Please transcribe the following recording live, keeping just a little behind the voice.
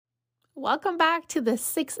Welcome back to the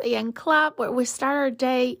 6 a.m. Club where we start our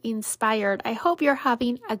day inspired. I hope you're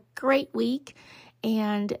having a great week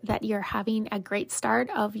and that you're having a great start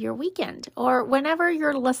of your weekend or whenever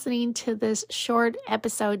you're listening to this short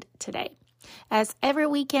episode today. As every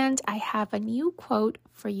weekend, I have a new quote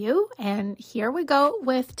for you, and here we go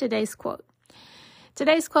with today's quote.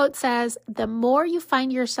 Today's quote says, "The more you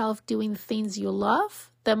find yourself doing things you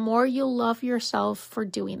love, the more you love yourself for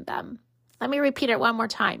doing them." Let me repeat it one more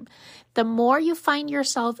time. The more you find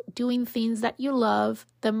yourself doing things that you love,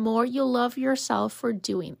 the more you love yourself for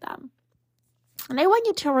doing them. And I want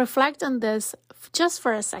you to reflect on this just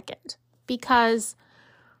for a second, because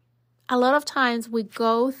a lot of times we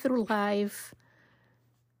go through life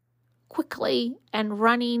quickly and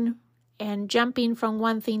running and jumping from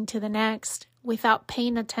one thing to the next without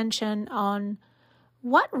paying attention on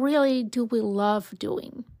what really do we love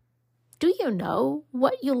doing. Do you know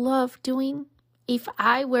what you love doing? If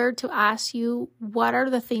I were to ask you, what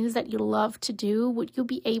are the things that you love to do, would you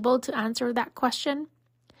be able to answer that question?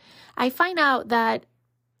 I find out that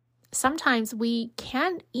sometimes we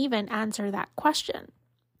can't even answer that question.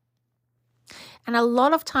 And a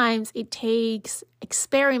lot of times it takes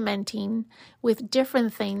experimenting with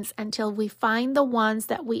different things until we find the ones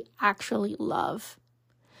that we actually love.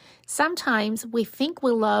 Sometimes we think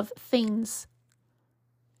we love things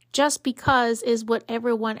just because is what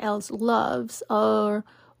everyone else loves or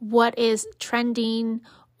what is trending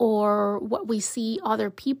or what we see other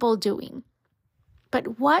people doing.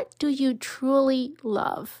 But what do you truly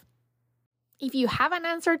love? If you have an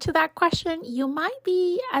answer to that question, you might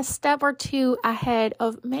be a step or two ahead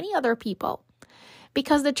of many other people.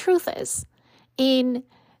 Because the truth is, in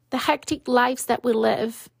the hectic lives that we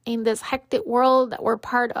live, in this hectic world that we're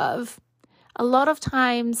part of, a lot of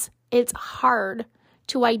times it's hard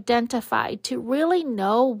to identify, to really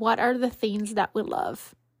know what are the things that we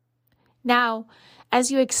love. Now,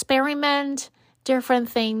 as you experiment different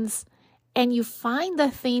things and you find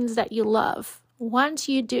the things that you love, once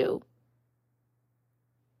you do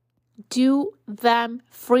them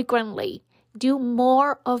frequently. Do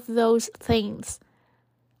more of those things.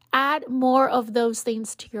 Add more of those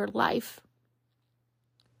things to your life.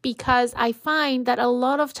 Because I find that a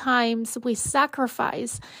lot of times we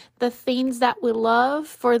sacrifice the things that we love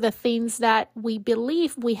for the things that we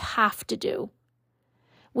believe we have to do.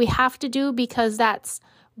 We have to do because that's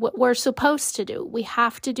what we're supposed to do. We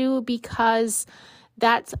have to do because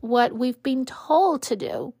that's what we've been told to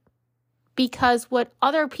do. Because what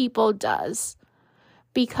other people does.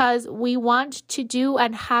 Because we want to do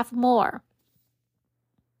and have more.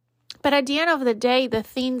 But at the end of the day, the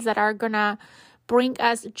things that are gonna bring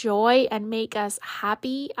us joy and make us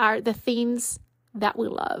happy are the things that we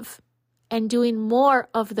love, and doing more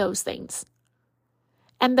of those things.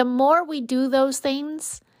 And the more we do those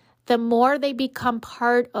things, the more they become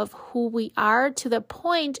part of who we are, to the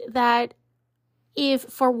point that if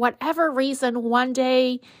for whatever reason one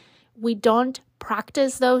day we don't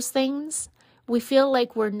practice those things, we feel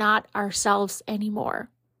like we're not ourselves anymore.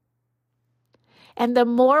 And the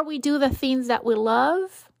more we do the things that we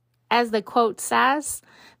love, as the quote says,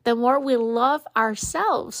 the more we love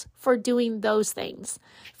ourselves for doing those things.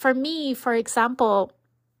 For me, for example,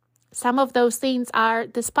 some of those things are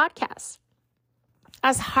this podcast.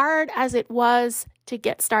 As hard as it was to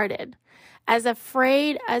get started, as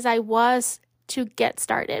afraid as I was to get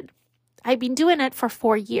started, I've been doing it for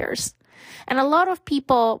 4 years. And a lot of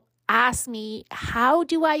people ask me, how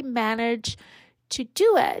do I manage to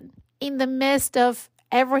do it in the midst of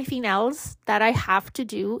everything else that I have to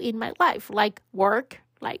do in my life, like work,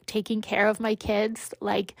 like taking care of my kids,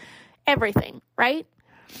 like everything, right?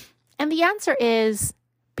 And the answer is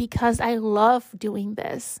because I love doing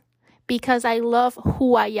this, because I love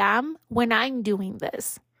who I am when I'm doing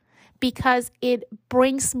this, because it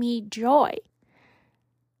brings me joy.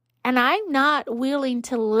 And I'm not willing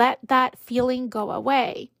to let that feeling go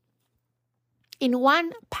away. In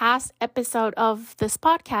one past episode of this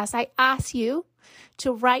podcast, I asked you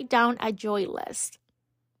to write down a joy list.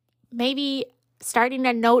 Maybe starting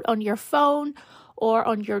a note on your phone or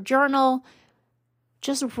on your journal.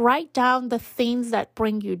 Just write down the things that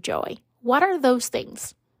bring you joy. What are those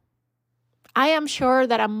things? I am sure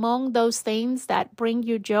that among those things that bring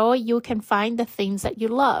you joy, you can find the things that you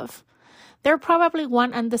love. They're probably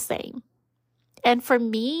one and the same. And for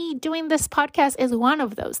me, doing this podcast is one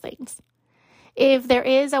of those things. If there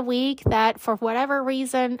is a week that for whatever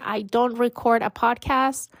reason I don't record a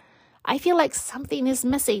podcast, I feel like something is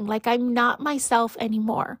missing, like I'm not myself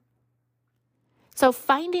anymore. So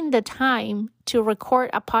finding the time to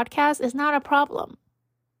record a podcast is not a problem.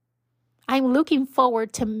 I'm looking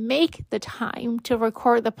forward to make the time to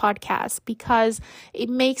record the podcast because it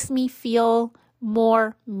makes me feel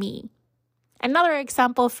more me. Another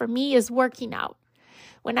example for me is working out.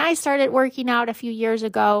 When I started working out a few years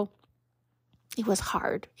ago, it was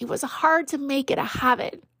hard. It was hard to make it a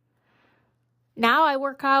habit. Now I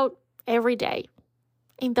work out every day.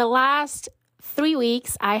 In the last 3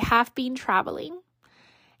 weeks, I have been traveling,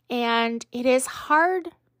 and it is hard.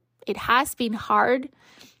 It has been hard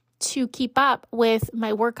to keep up with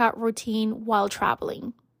my workout routine while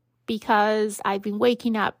traveling because I've been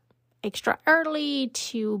waking up extra early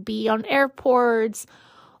to be on airports,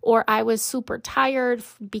 or I was super tired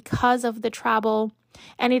because of the travel,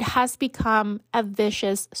 and it has become a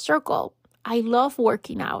vicious circle. I love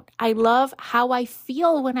working out. I love how I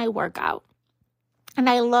feel when I work out, and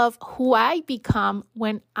I love who I become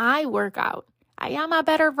when I work out. I am a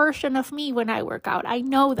better version of me when I work out. I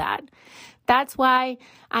know that. That's why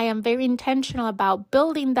I am very intentional about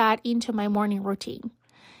building that into my morning routine.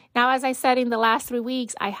 Now, as I said, in the last 3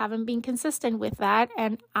 weeks, I haven't been consistent with that,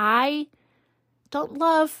 and I don't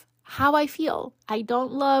love how I feel. I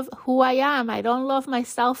don't love who I am. I don't love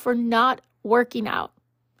myself for not working out.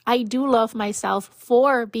 I do love myself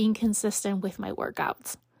for being consistent with my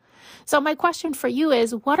workouts. So my question for you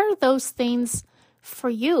is, what are those things for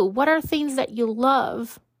you? What are things that you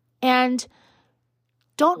love? And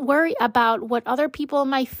don't worry about what other people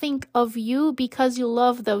might think of you because you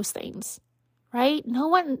love those things, right?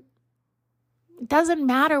 It doesn't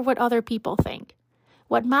matter what other people think.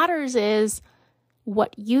 What matters is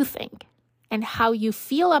what you think and how you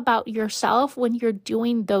feel about yourself when you're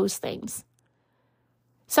doing those things.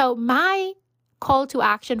 So my call to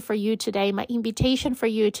action for you today, my invitation for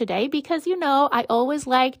you today, because I always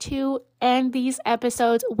like to end these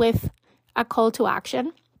episodes with a call to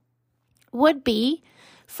action, would be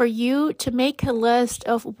for you to make a list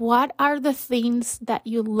of what are the things that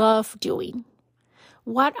you love doing.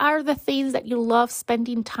 What are the things that you love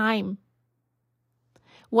spending time?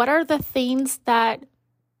 What are the things that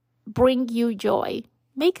bring you joy?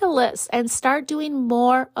 Make a list and start doing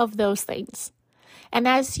more of those things. And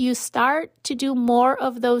as you start to do more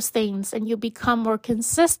of those things and you become more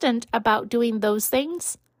consistent about doing those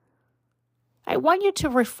things, I want you to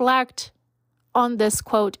reflect on this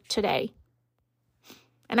quote today.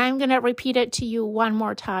 And I'm going to repeat it to you one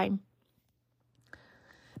more time.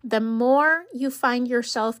 The more you find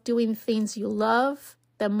yourself doing things you love,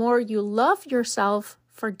 the more you love yourself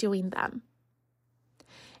for doing them.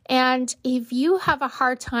 And if you have a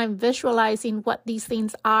hard time visualizing what these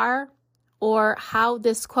things are or how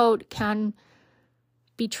this quote can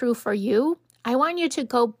be true for you, I want you to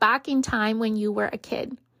go back in time when you were a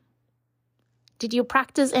kid. Did you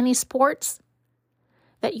practice any sports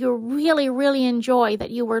that you really, really enjoy,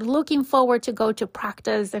 that you were looking forward to go to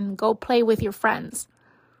practice and go play with your friends?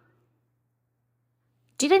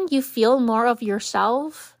 Didn't you feel more of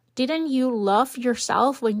yourself? Didn't you love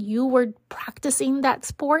yourself when you were practicing that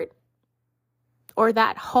sport or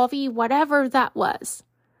that hobby, whatever that was?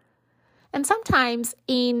 And sometimes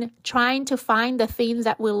in trying to find the things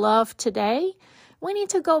that we love today, we need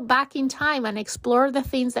to go back in time and explore the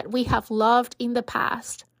things that we have loved in the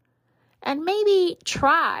past. And maybe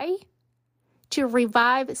try to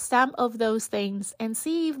revive some of those things and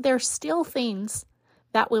see if there's still things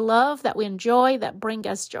that we love, that we enjoy, that bring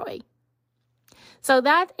us joy. So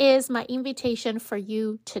that is my invitation for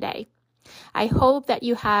you today. I hope that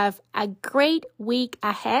you have a great week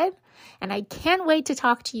ahead, and I can't wait to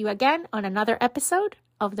talk to you again on another episode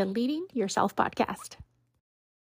of the Leading Yourself podcast.